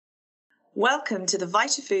Welcome to the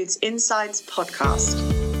Vitafoods Insights podcast.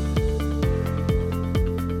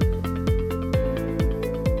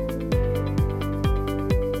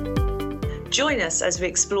 Join us as we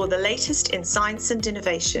explore the latest in science and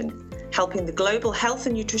innovation, helping the global health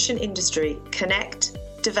and nutrition industry connect,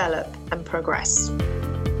 develop, and progress.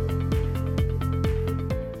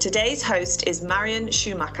 Today's host is Marion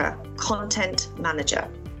Schumacher, Content Manager.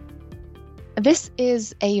 This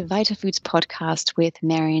is a Vitafoods podcast with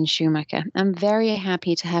Marion Schumacher. I'm very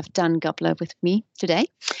happy to have Dan Gubler with me today.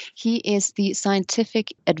 He is the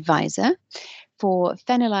scientific advisor for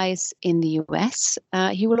Phenolaeis in the US.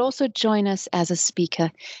 He will also join us as a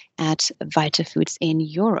speaker at Vitafoods in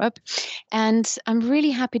Europe. And I'm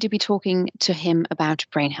really happy to be talking to him about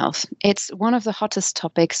brain health. It's one of the hottest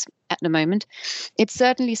topics at the moment. It's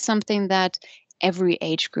certainly something that every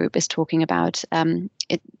age group is talking about.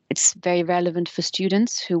 It's very relevant for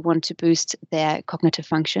students who want to boost their cognitive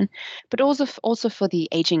function, but also for the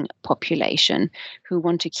aging population who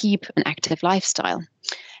want to keep an active lifestyle.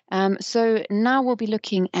 So now we'll be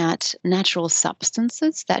looking at natural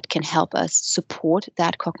substances that can help us support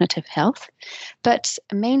that cognitive health. But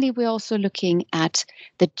mainly we're also looking at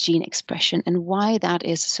the gene expression and why that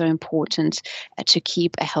is so important to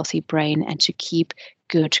keep a healthy brain and to keep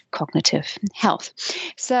good cognitive health.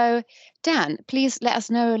 So Dan, please let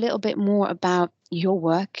us know a little bit more about your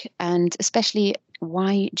work and especially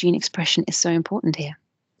why gene expression is so important here.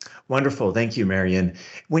 Wonderful. Thank you, Marion.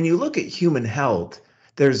 When you look at human health,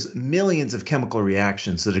 there's millions of chemical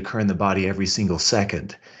reactions that occur in the body every single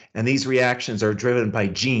second. And these reactions are driven by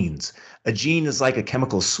genes. A gene is like a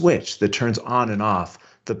chemical switch that turns on and off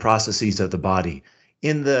the processes of the body.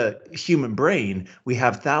 In the human brain, we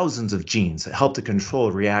have thousands of genes that help to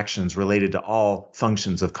control reactions related to all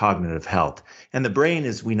functions of cognitive health. And the brain,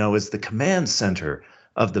 as we know, is the command center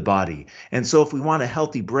of the body. And so if we want a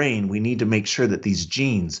healthy brain, we need to make sure that these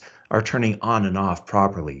genes are turning on and off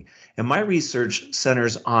properly. And my research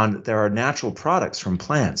centers on there are natural products from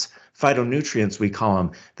plants, phytonutrients we call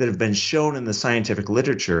them, that have been shown in the scientific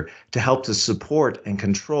literature to help to support and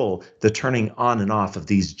control the turning on and off of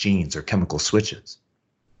these genes or chemical switches.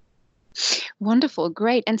 Wonderful,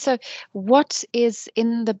 great. And so what is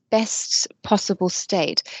in the best possible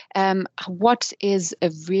state? What is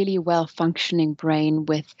a really well-functioning brain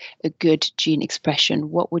with a good gene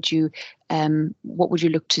expression? What would you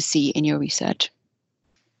look to see in your research?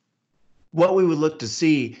 What we would look to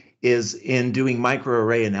see is in doing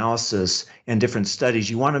microarray analysis and different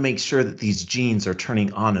studies, you want to make sure that these genes are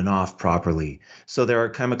turning on and off properly. So there are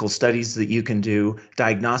chemical studies that you can do,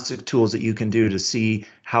 diagnostic tools that you can do to see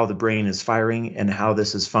how the brain is firing and how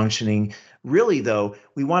this is functioning. Really, though,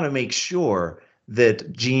 we want to make sure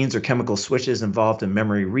that genes or chemical switches involved in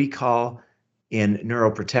memory recall, in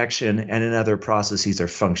neuroprotection, and in other processes are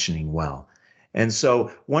functioning well. And so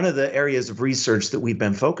one of the areas of research that we've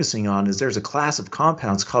been focusing on is there's a class of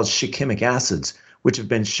compounds called shikimic acids, which have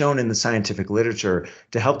been shown in the scientific literature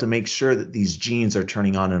to help to make sure that these genes are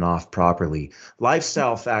turning on and off properly.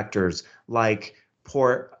 Lifestyle factors like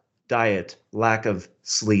poor diet, lack of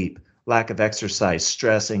sleep, lack of exercise,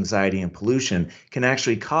 stress, anxiety, and pollution can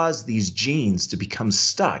actually cause these genes to become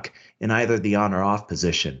stuck in either the on or off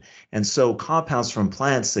position. And so compounds from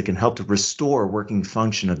plants that can help to restore working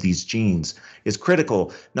function of these genes is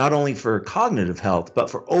critical, not only for cognitive health, but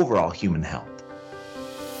for overall human health.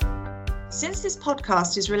 Since this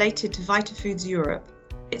podcast is related to Vitafoods Europe,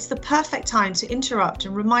 it's the perfect time to interrupt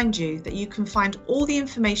and remind you that you can find all the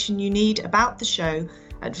information you need about the show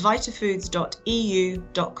at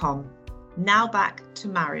vitafoods.eu.com. Now back to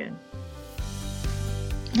Marion.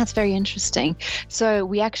 That's very interesting. So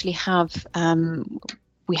we actually have a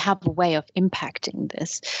way of impacting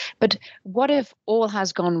this. But what if all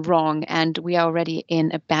has gone wrong and we are already in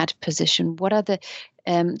a bad position? What are the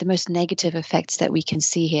most negative effects that we can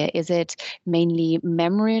see here? Is it mainly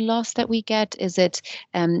memory loss that we get? Is it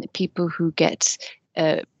people who get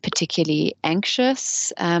particularly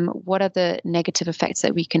anxious? What are the negative effects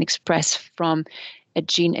that we can express from a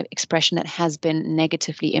gene expression that has been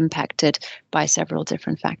negatively impacted by several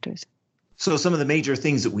different factors? So some of the major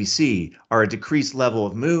things that we see are a decreased level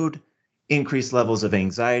of mood, increased levels of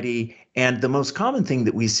anxiety, and the most common thing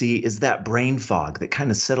that we see is that brain fog that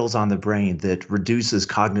kind of settles on the brain that reduces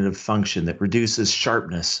cognitive function, that reduces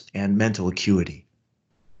sharpness and mental acuity.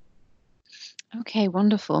 Okay,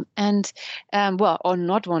 wonderful. And, or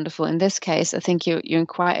not wonderful. In this case, I think you're in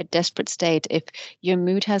quite a desperate state. If your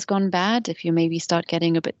mood has gone bad, if you maybe start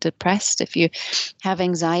getting a bit depressed, if you have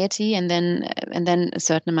anxiety and then a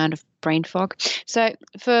certain amount of brain fog. So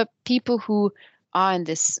for people who are in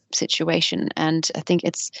this situation, and I think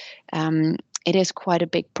it's it is quite a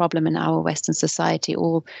big problem in our Western society.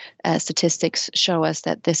 All statistics show us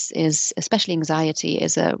that this is, especially anxiety,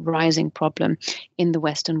 is a rising problem in the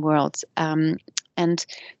Western world. And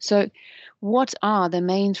so what are the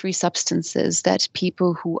main 3 substances that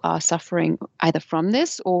people who are suffering either from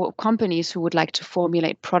this or companies who would like to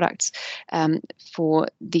formulate products for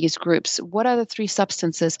these groups? What are the 3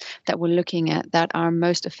 substances that we're looking at that are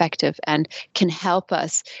most effective and can help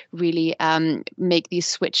us really make these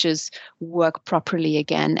switches work properly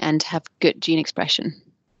again and have good gene expression?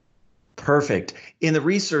 Perfect. In the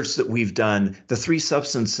research that we've done, the 3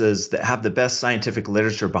 substances that have the best scientific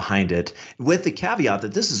literature behind it, with the caveat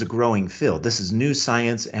that this is a growing field. This is new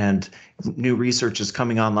science and new research is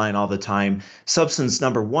coming online all the time. Substance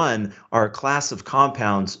number 1 are a class of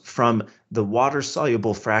compounds from the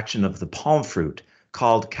water-soluble fraction of the palm fruit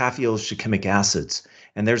called caffeoshikimic acids.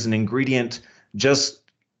 And there's an ingredient just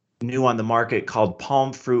new on the market called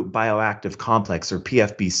palm fruit bioactive complex, or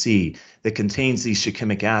PFBC, that contains these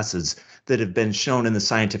shikimic acids that have been shown in the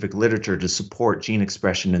scientific literature to support gene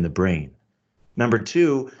expression in the brain. Number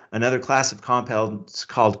 2, another class of compounds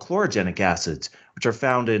called chlorogenic acids, which are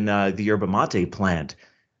found in the yerba mate plant.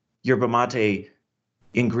 Yerba mate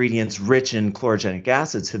ingredients rich in chlorogenic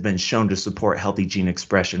acids have been shown to support healthy gene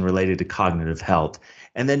expression related to cognitive health.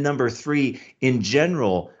 And then number 3, in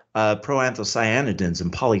general, proanthocyanidins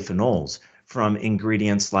and polyphenols from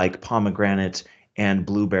ingredients like pomegranate and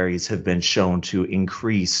blueberries have been shown to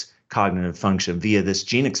increase cognitive function via this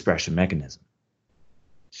gene expression mechanism.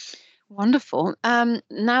 Wonderful.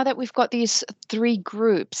 Now that we've got these 3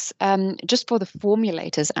 groups, just for the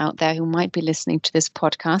formulators out there who might be listening to this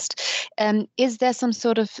podcast, is there some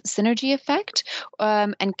sort of synergy effect?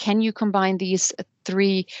 And can you combine these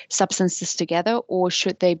 3 substances together, or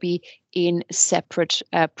should they be in separate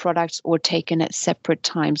products or taken at separate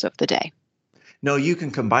times of the day? No, you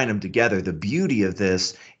can combine them together. The beauty of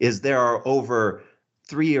this is there are over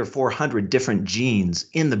 300 or 400 different genes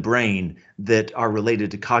in the brain that are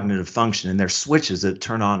related to cognitive function, and they're switches that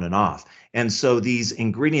turn on and off. And so these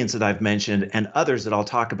ingredients that I've mentioned and others that I'll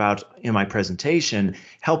talk about in my presentation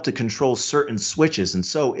help to control certain switches. And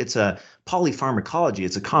so it's a polypharmacology,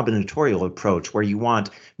 it's a combinatorial approach where you want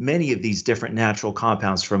many of these different natural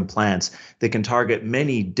compounds from plants that can target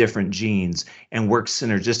many different genes and work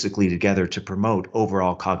synergistically together to promote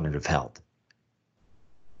overall cognitive health.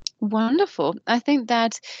 Wonderful. I think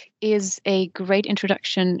that is a great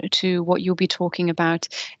introduction to what you'll be talking about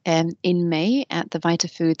in May at the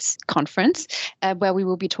Vitafoods conference, where we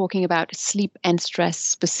will be talking about sleep and stress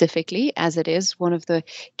specifically, as it is one of the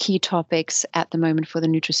key topics at the moment for the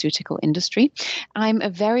nutraceutical industry. I'm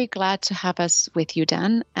very glad to have us with you,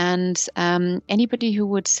 Dan, and anybody who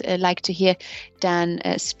would like to hear Dan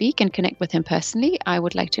speak and connect with him personally, I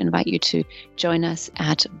would like to invite you to join us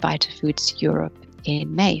at Vitafoods Europe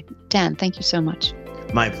in May. Dan, thank you so much.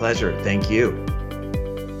 My pleasure. Thank you.